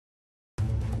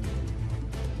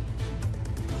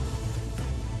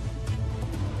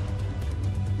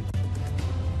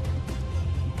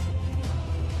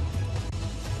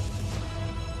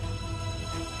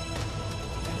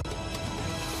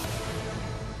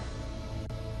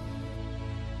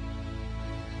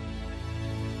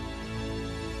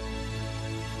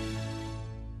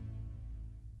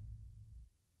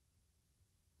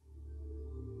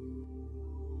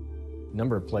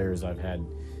number of players I've had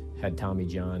Tommy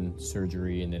John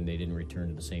surgery, and then they didn't return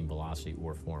to the same velocity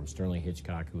or form. Sterling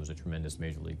Hitchcock, who was a tremendous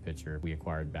major league pitcher, we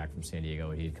acquired back from San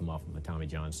Diego. He had come off of a Tommy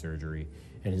John surgery,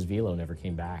 and his velo never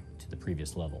came back to the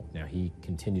previous level. Now, he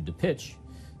continued to pitch,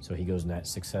 so he goes in that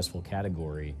successful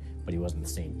category, but he wasn't the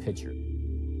same pitcher.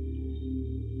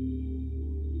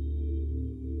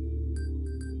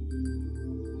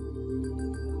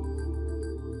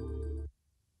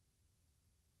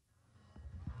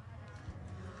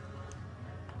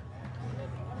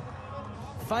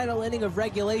 Final inning of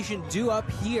regulation due up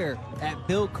here at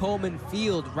Bill Coleman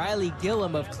Field. Riley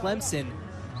Gillum of Clemson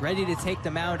ready to take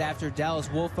the mound after Dallas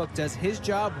Woolfolk does his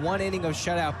job. 1 inning of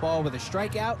shutout ball with a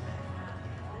strikeout,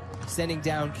 sending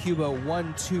down Cuba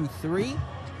 1-2-3,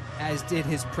 as did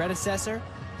his predecessor,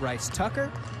 Bryce Tucker.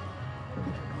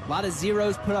 A lot of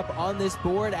zeros put up on this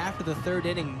board after the 3rd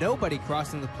inning. Nobody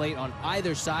crossing the plate on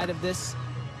either side of this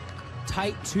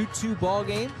tight 2-2 ball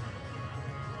game.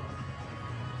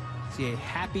 See a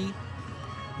happy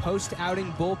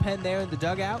post-outing bullpen there in the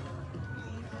dugout.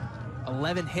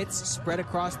 11 hits spread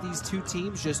across these two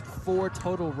teams, just 4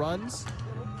 total runs.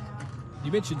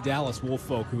 You mentioned Dallas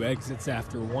Woolfolk, who exits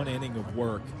after 1 inning of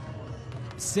work.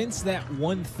 Since that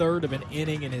 1/3 of an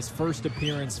inning in his first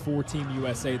appearance for Team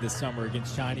USA this summer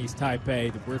against Chinese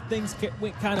Taipei, where things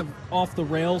went kind of off the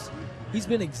rails, he's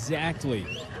been exactly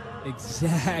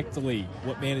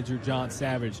what manager John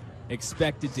Savage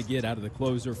expected to get out of the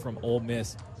closer from Ole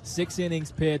Miss. 6 innings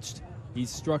pitched. He's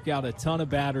struck out a ton of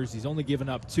batters. He's only given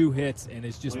up 2 hits, and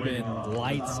it's just been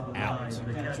lights out.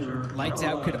 Lights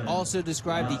out could also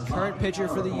describe the current pitcher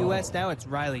for the U.S. now. It's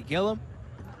Riley Gillum.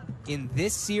 In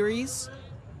this series,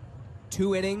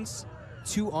 2 innings,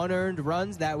 2 unearned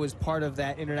runs. That was part of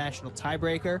that international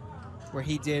tiebreaker where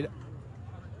he did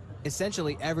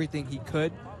essentially everything he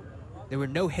could. There were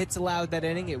no hits allowed that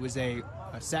inning. It was a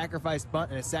sacrifice bunt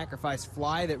and a sacrifice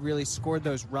fly that really scored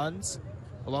those runs,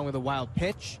 along with a wild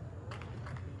pitch.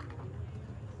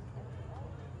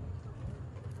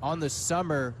 On the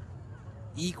summer,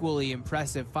 equally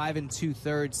impressive, 5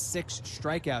 2/3, 6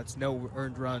 strikeouts, no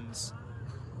earned runs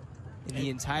in the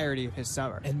entirety of his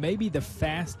summer. And maybe the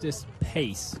fastest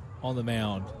pace on the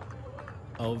mound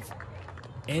of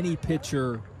any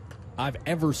pitcher I've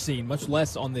ever seen, much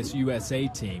less on this USA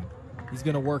team. He's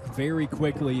going to work very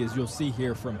quickly, as you'll see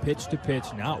here, from pitch to pitch,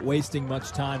 not wasting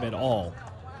much time at all.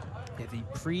 Yeah, the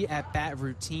pre-at-bat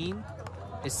routine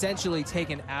essentially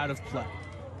taken out of play.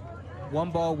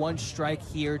 1 ball, 1 strike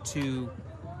here to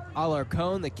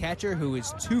Alarcon, the catcher, who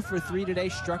is 2 for 3 today,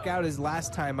 struck out his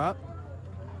last time up.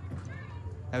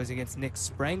 That was against Nick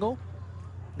Sprangel,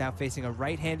 now facing a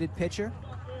right-handed pitcher.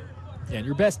 Yeah, and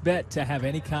your best bet to have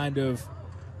any kind of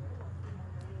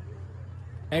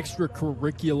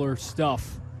extracurricular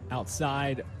stuff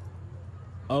outside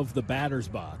of the batter's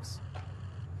box.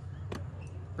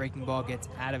 Breaking ball gets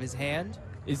out of his hand.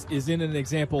 Is in an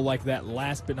example like that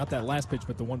last, but not that last pitch,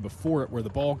 but the one before it, where the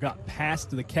ball got past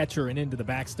the catcher and into the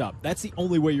backstop. That's the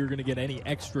only way you're going to get any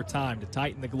extra time to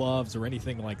tighten the gloves or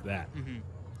anything like that.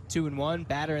 2-1,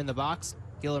 batter in the box.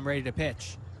 Gillum ready to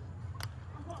pitch.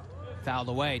 Fouled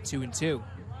away, 2-2.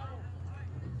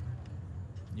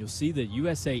 You'll see the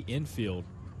USA infield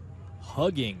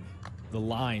hugging the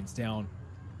lines down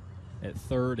at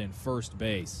 3rd and 1st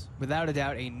base. Without a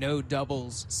doubt, a no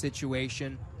doubles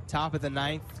situation. Top of the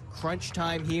 9th, crunch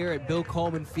time here at Bill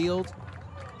Coleman Field.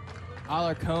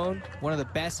 Alarcon, one of the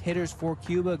best hitters for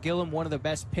Cuba. Gillum, one of the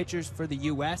best pitchers for the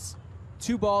U.S.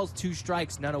 2 balls, 2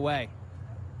 strikes, none away.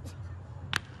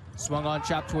 Swung on,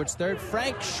 chop towards 3rd.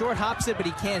 Frank short hops it, but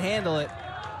he can't handle it.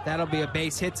 That'll be a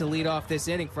base hit to lead off this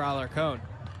inning for Alarcon.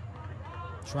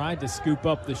 Tried to scoop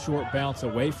up the short bounce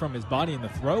away from his body, and the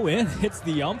throw in hits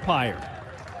the umpire.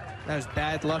 That was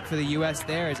bad luck for the U.S.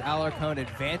 there as Alarcon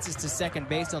advances to second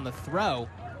base on the throw.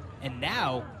 And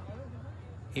now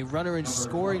a runner in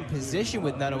scoring position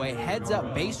with none away. Heads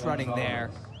up base running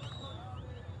there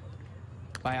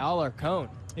by Alarcon.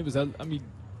 It was,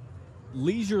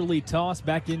 leisurely toss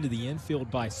back into the infield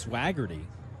by Swaggerty.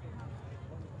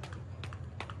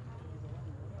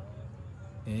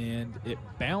 And it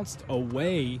bounced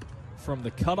away from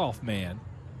the cutoff man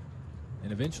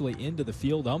and eventually into the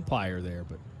field umpire there.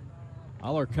 But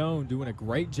Alarcon doing a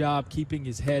great job keeping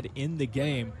his head in the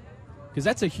game, because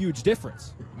that's a huge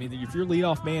difference. I mean, if your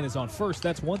leadoff man is on first,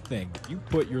 that's one thing. You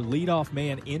put your leadoff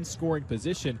man in scoring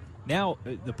position, now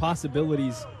the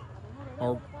possibilities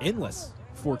are endless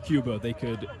for Cuba. They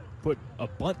could put a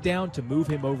bunt down to move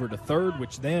him over to 3rd,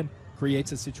 which then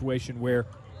creates a situation where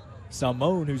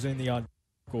Salmon, who's in the on,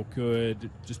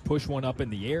 could just push one up in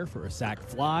the air for a sac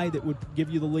fly that would give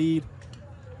you the lead.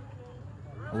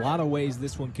 A lot of ways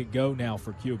this one could go now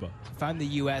for Cuba. If I'm the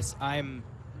U.S., I'm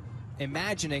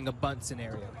imagining a bunt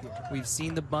scenario here. We've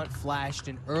seen the bunt flashed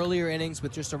in earlier innings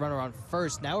with just a runner on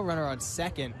first, now a runner on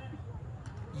second.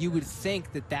 You would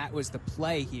think that that was the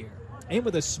play here. And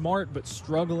with a smart but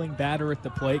struggling batter at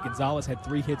the plate, Gonzalez had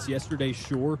 3 hits yesterday,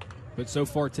 sure, but so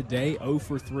far today, 0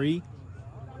 for 3,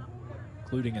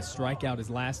 including a strikeout his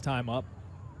last time up.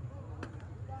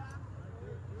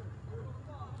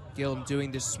 Gillum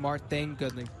doing this smart thing,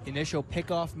 good the initial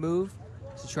pickoff move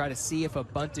to try to see if a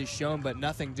bunt is shown, but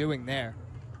nothing doing there.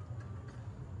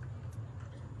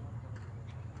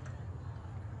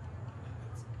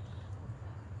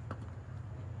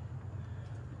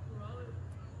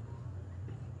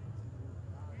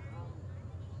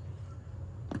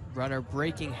 Runner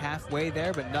breaking halfway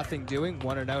there, but nothing doing.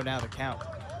 1-0 now the count.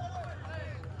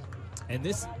 And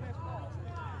this,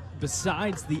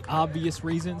 besides the obvious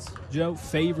reasons, Joe,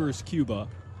 favors Cuba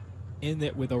in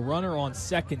that with a runner on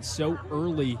second so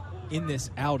early in this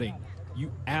outing,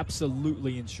 you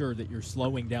absolutely ensure that you're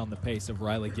slowing down the pace of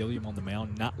Riley Gilliam on the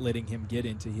mound, not letting him get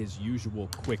into his usual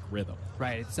quick rhythm.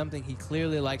 Right, it's something he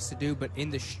clearly likes to do, but in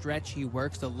the stretch he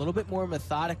works a little bit more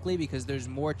methodically because there's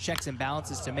more checks and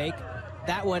balances to make.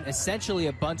 That one essentially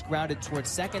a bunt grounded towards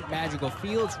second. Madrigal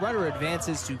fields, runner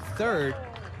advances to third,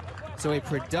 so a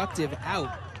productive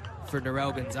out for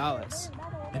Narel Gonzalez.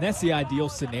 And that's the ideal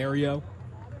scenario,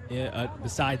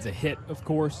 besides a hit, of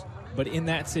course. But in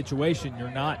that situation,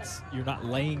 you're not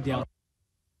laying down.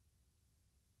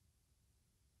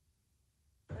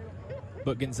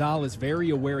 But Gonzalez very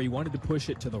aware. He wanted to push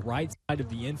it to the right side of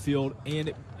the infield.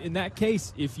 And in that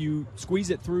case, if you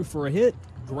squeeze it through for a hit,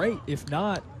 great. If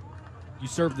not, you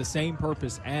serve the same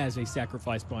purpose as a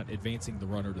sacrifice bunt, advancing the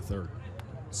runner to third.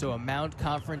 So a mound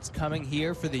conference coming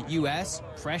here for the U.S.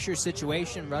 Pressure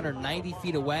situation, runner 90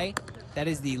 feet away. That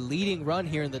is the leading run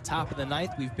here in the top of the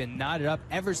ninth. We've been knotted up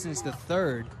ever since the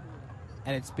third,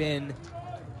 and it's been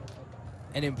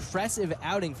an impressive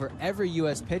outing for every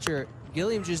U.S. pitcher.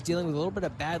 Gilliam just dealing with a little bit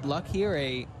of bad luck here.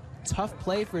 A tough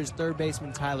play for his third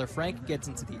baseman, Tyler Frank, gets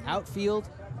into the outfield.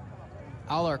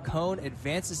 Alarcon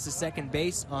advances to second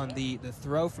base on the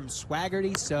throw from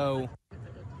Swaggerty, so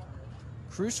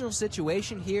crucial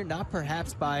situation here, not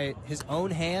perhaps by his own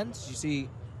hands. You see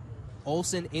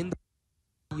Olsen in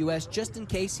the U.S. just in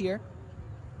case here.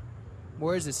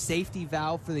 More as a safety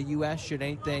valve for the U.S. should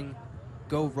anything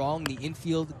go wrong. The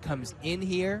infield comes in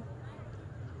here,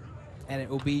 and it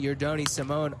will be Yordony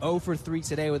Simone 0 for 3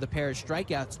 today with a pair of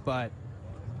strikeouts, but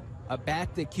a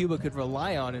bat that Cuba could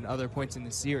rely on in other points in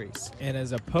the series. And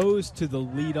as opposed to the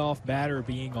leadoff batter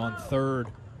being on third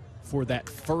for that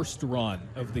first run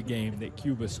of the game that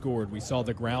Cuba scored, we saw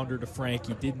the grounder to Frank.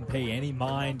 He didn't pay any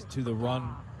mind to the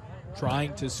run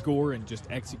trying to score and just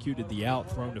executed the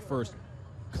out thrown to first.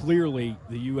 Clearly,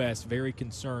 the U.S. very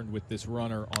concerned with this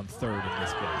runner on third in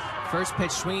this case. First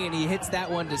pitch swinging, he hits that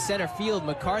one to center field.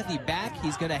 McCarthy back,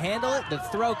 he's going to handle it. The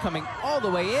throw coming all the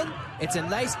way in. It's a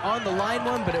nice on-the-line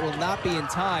one, but it will not be in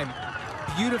time.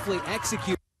 Beautifully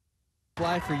executed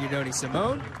fly for Yordony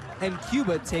Simone, and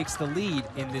Cuba takes the lead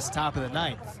in this top of the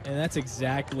ninth. And that's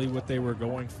exactly what they were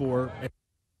going for.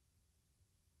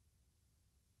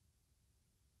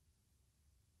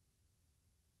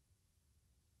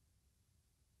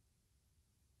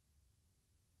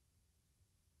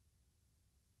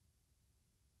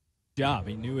 Job.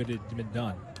 He knew it had been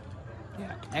done.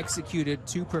 Yeah, executed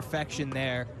to perfection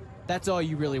there. That's all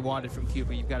you really wanted from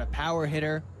Cuba. You've got a power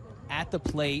hitter at the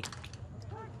plate,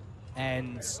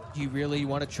 and you really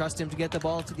want to trust him to get the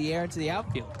ball into the air, into the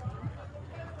outfield.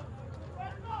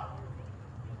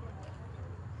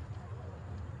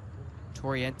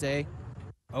 Torriente,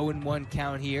 0-1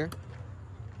 count here.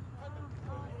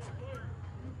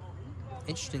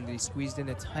 Interesting that he squeezed in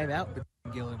a timeout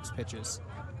between Gilliam's pitches.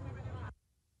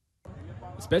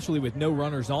 Especially with no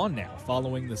runners on now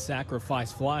following the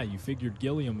sacrifice fly. You figured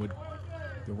Gilliam would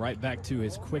go right back to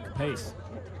his quick pace.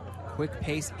 Quick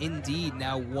pace indeed.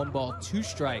 Now 1 ball, 2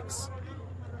 strikes.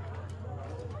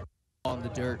 On the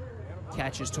dirt,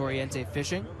 catches Torriente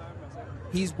fishing.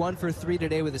 He's 1 for 3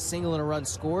 today with a single and a run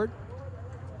scored.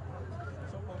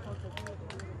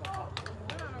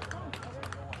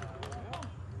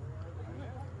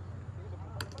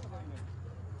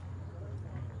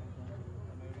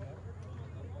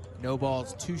 No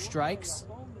balls, 2 strikes.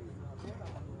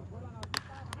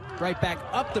 Right back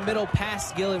up the middle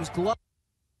past Gilliam's glove.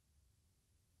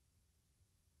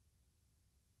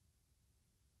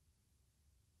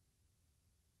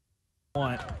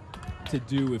 Want to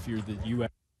do if you're the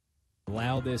U.S.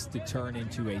 allow this to turn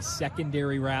into a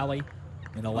secondary rally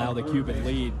and allow the Cuban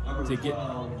lead to get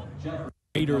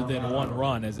greater than 1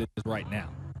 run as it is right now.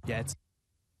 Yeah, it's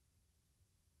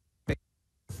big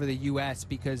for the U.S.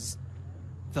 because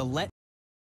the let